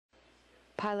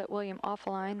pilot William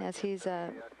offline as he's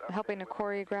helping to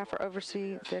choreograph or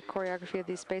oversee the choreography of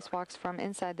these spacewalks from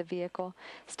inside the vehicle,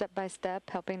 step by step,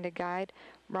 helping to guide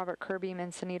Robert Curbeam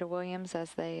and Sunita Williams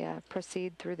as they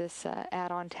proceed through this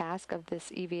add-on task of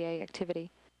this EVA activity.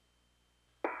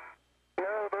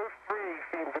 No, those three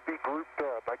seem to be grouped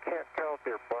up. I can't tell if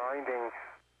they're binding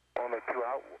on the two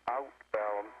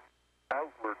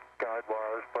outward guide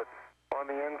wires, but on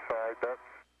the inside,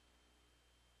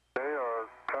 they are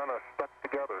kind of stuck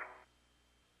together.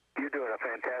 You're doing a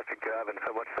fantastic job, and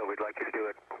so much so we'd like you to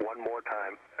do it one more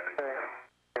time. Okay,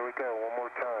 here we go, one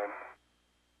more time.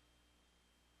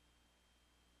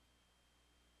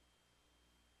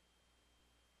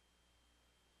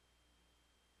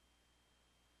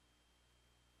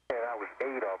 Yeah, that was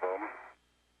 8 of them.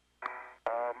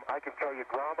 I can tell you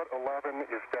grommet 11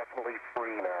 is definitely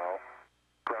free now.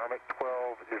 Grommet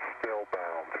 12 is still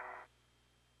bound.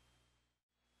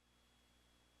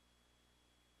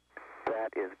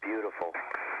 That is beautiful.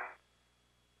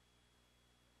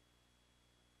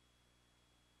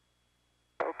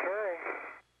 Okay.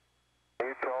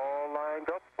 It's all lined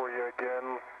up for you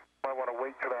again. Might want to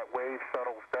wait till that wave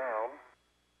settles down.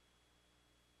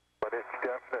 But it's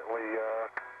definitely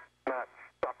not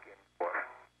stuck anymore.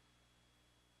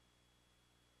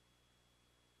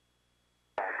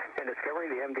 And Discovery,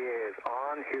 the MDA is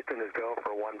on. Houston is go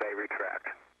for one bay retract.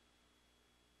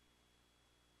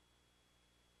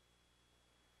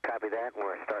 Copy that.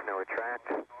 We're starting to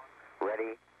retract.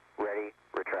 Ready,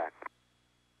 retract.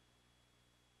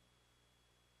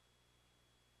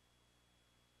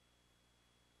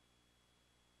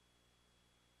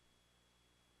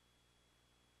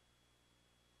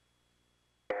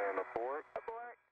 And abort. Abort.